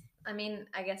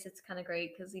 I guess it's kind of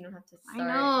great because you don't have to start. I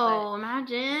know,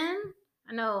 imagine.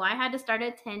 I know, I had to start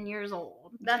at 10 years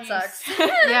old. That sucks.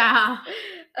 Yeah.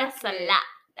 That's a lot.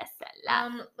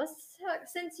 Let's talk,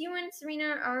 since you and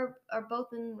Serena are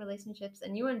both in relationships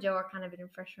and you and Joe are kind of in a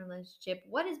fresh relationship,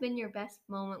 what has been your best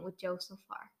moment with Joe so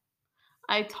far?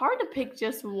 It's hard to pick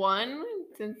just one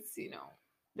since,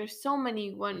 there's so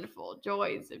many wonderful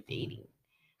joys of dating.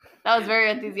 That was very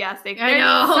enthusiastic. I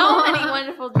know. So many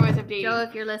wonderful joys of dating. Joe,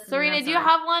 if you're listening. Serena, do you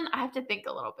have one? I have to think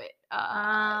a little bit.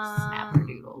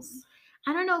 Snapperdoodles.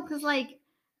 I don't know, because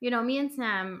me and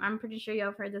Sam, I'm pretty sure you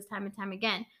have heard this time and time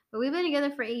again, but we've been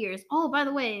together for 8 years. Oh, by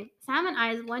the way, Sam and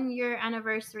I's 1 year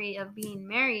anniversary of being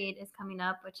married is coming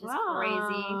up, which is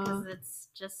crazy because it's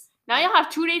just. Now you'll have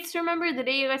 2 dates to remember: the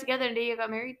day you got together and the day you got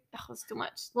married. Oh, that's too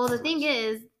much. Well, the thing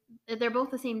is, they're both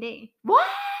the same day. What?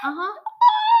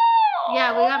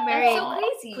 Yeah, we got married. That's so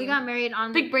crazy. We got married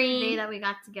on the day that we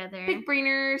got together. Big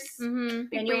brainers. Mm-hmm.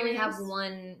 And you only have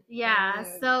one. Yeah,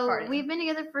 so we've been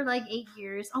together for like 8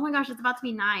 years. Oh my gosh, it's about to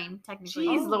be 9 technically.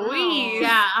 Jeez Louise.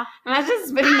 Yeah. Imagine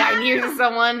spending 9 years with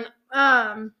someone.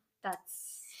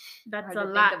 That's a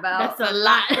lot. That's a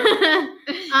lot.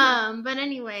 But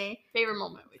anyway. Favorite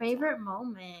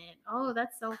moment. Oh,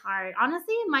 that's so hard.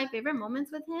 Honestly, my favorite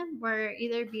moments with him were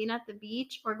either being at the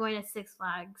beach or going to Six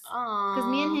Flags. Because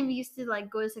me and him used to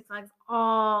go to Six Flags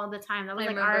all the time. That was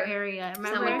our area.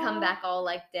 Remember? Someone come back all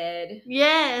dead.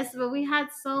 Yes, but we had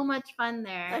so much fun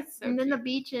there. That's so and then cute.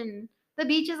 the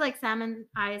beach is Sam and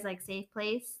I's safe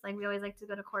place. We always like to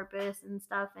go to Corpus and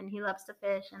stuff, and he loves to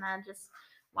fish, and I just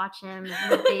watch him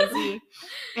with Daisy.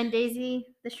 And Daisy,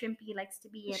 the shrimpy, likes to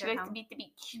be at her house. To be at the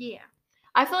beach. Yeah.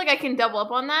 I feel like I can double up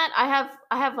on that.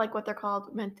 I have like what they're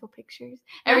called mental pictures.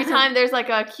 Every time there's like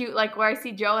a cute like where I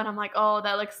see Joe and I'm like, oh,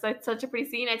 that looks like such a pretty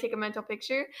scene. I take a mental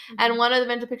picture. And one of the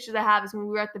mental pictures I have is when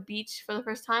we were at the beach for the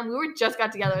first time. We were just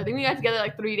got together. I think we got together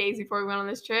like 3 days before we went on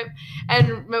this trip.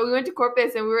 And we went to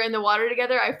Corpus and we were in the water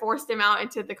together. I forced him out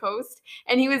into the coast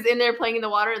and he was in there playing in the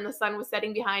water and the sun was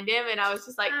setting behind him. And I was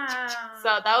just like,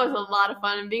 so that was a lot of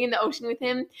fun. And being in the ocean with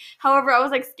him. However, I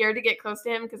was like scared to get close to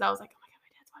him because I was like,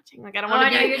 like I don't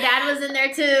want to be. Your dad was in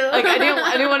there too. Like I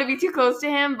didn't want to be too close to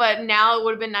him, but now it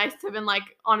would have been nice to have been like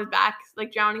on his back,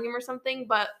 like drowning him or something.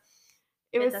 But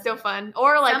it was still fun.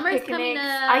 Or like Summer's picnics.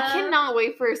 I cannot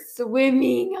wait for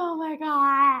swimming. Oh my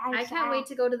god! I can't wait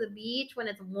to go to the beach when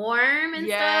it's warm and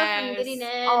stuff and getting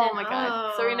in. Oh my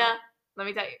god, Serena, let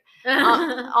me tell you.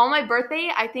 On my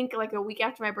birthday, I think like a week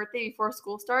after my birthday, before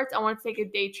school starts, I want to take a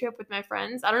day trip with my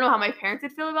friends. I don't know how my parents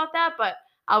would feel about that, but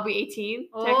I'll be 18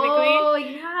 technically. Oh,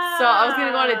 yeah. So I was going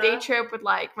to go on a day trip with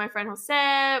like my friend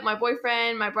Jose, my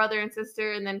boyfriend, my brother and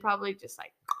sister, and then probably just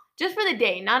for the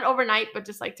day, not overnight, but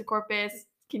just like to Corpus.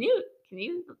 Can you,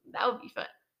 that would be fun.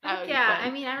 Fun. I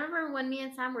mean, I remember when me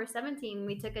and Sam were 17,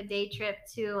 we took a day trip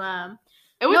to,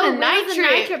 it was a night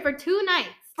trip for 2 nights.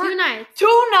 2 nights.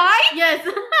 2 nights? Yes.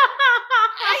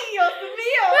 Ay, Dios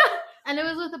mío. And it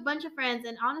was with a bunch of friends,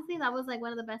 and honestly, that was like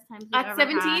one of the best times we've ever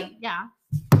 17? had. Yeah.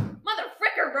 Mother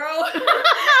fricker, bro.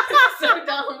 So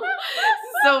dumb.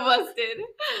 So busted.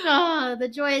 Oh, the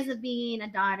joys of being a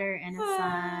daughter and a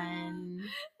son.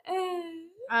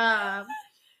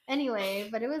 Anyway,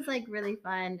 but it was like really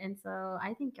fun, and so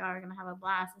I think y'all are gonna have a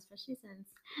blast, especially since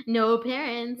no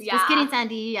parents. Yeah. Just kidding,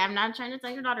 Sandy. I'm not trying to tell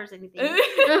your daughters anything.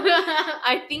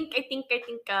 I think.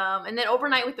 And then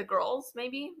overnight with the girls,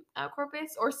 maybe at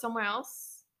Corpus or somewhere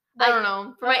else. I don't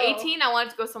know. For my 18, I wanted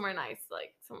to go somewhere nice,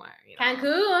 like somewhere,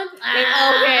 Cancun.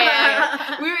 Okay.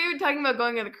 We were even talking about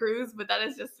going on a cruise, but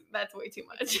that's way too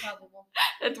much.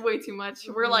 That's way too much.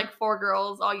 We're like 4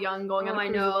 girls, all young, going on a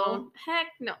cruise alone. Heck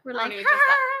no. We're like,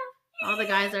 all the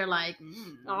guys are like,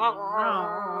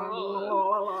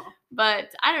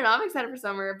 But I don't know. I'm excited for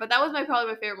summer. But that was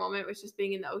probably my favorite moment, was just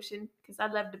being in the ocean, because I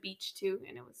love the beach too,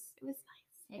 and it was nice.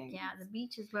 Heck yeah, the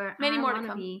beach is where many more to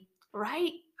come. Be.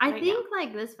 Right. I think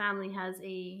like this family has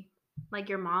like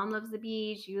your mom loves the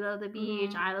beach, you love the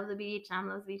beach, I love the beach, Sam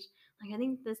loves the beach. Like I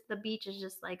think the beach is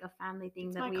just like a family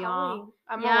thing that we all.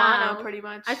 I'm Moana, pretty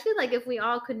much. I feel like if we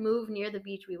all could move near the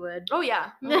beach, we would. Oh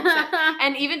yeah.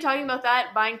 And even talking about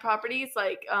that, buying properties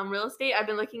like real estate, I've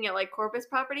been looking at like Corpus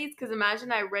properties, because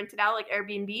imagine I rented out like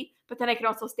Airbnb, but then I can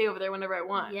also stay over there whenever I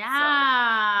want. Yeah.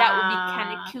 So that would be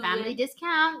kind of cool. Family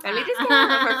discount. For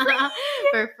free.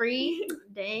 For free.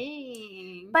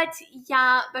 Dang. But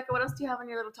yeah, Becca, what else do you have on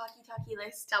your little talkie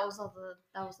list? That was all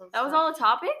the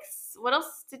topics. What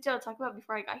else did y'all talk about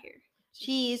before I got here?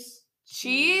 Cheese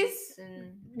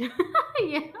and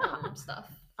stuff.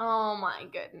 Oh my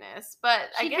goodness! But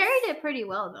she carried it pretty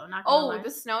well though. Not gonna lie. The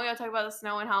snow. Y'all talk about the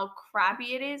snow and how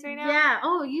crappy it is right now. Yeah.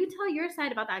 Oh, you tell your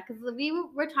side about that, because we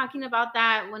were talking about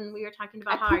that when we were talking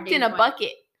about how I pooped in a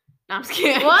bucket. No, I'm just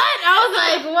kidding. What? I was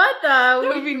like, what the?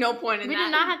 There would be no point in that. We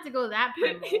did not have to go that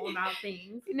primal about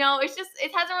things. No, it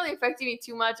hasn't really affected me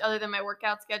too much other than my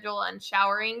workout schedule and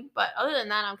showering. But other than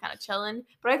that, I'm kind of chilling.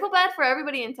 But I feel bad for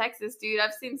everybody in Texas, dude.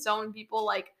 I've seen so many people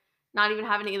like not even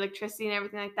having electricity and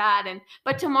everything like that.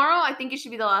 But tomorrow, I think it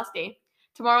should be the last day.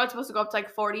 Tomorrow, it's supposed to go up to like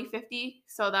 40, 50.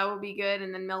 So that would be good.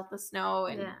 And then melt the snow.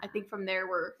 And I think from there,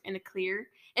 we're in a clear.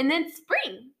 And then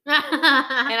spring. And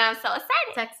I'm so excited.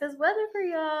 Texas weather for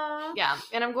y'all. Yeah.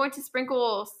 And I'm going to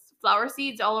sprinkle flower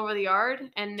seeds all over the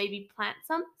yard and maybe plant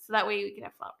some, so that way we can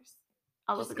have flowers.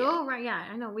 Just go around. Yeah,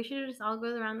 I know. We should just all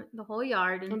go around the whole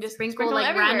yard and just sprinkle like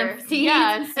everywhere. Random seeds.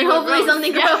 Yeah, and hopefully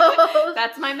something grows.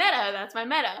 That's my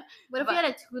meta. What if we had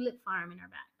a tulip farm in our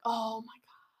back? Oh my gosh.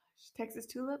 Texas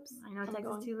tulips? I know.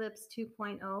 Texas tulips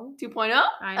 2.0. 2.0?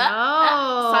 I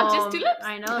know. Sanchez tulips?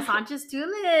 I know. Sanchez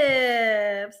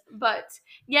tulips. But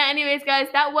yeah, anyways, guys,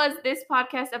 that was this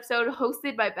podcast episode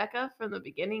hosted by Becca from the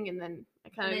beginning, and then I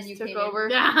kind of took over.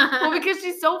 Well, because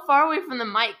she's so far away from the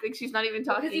mic, like she's not even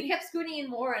talking. Because you kept scooting in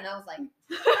more, and I was like,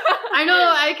 I know.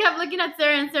 I kept looking at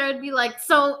Sarah, and Sarah would be like,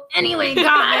 "So anyway,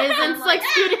 guys," and it's like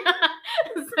scooting.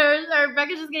 Sarah or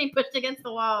Becca's just getting pushed against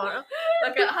the wall.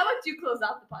 Becca, how about you close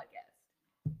out the podcast?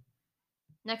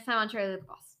 Next time on Cherry Lip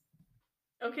Gloss.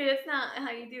 Okay, that's not how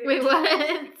you do it. Wait, what?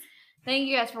 Thank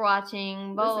you guys for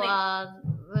watching.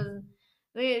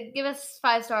 Give us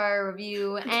 5-star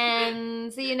review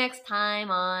and see you next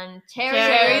time on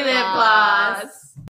Cherry Lip Gloss.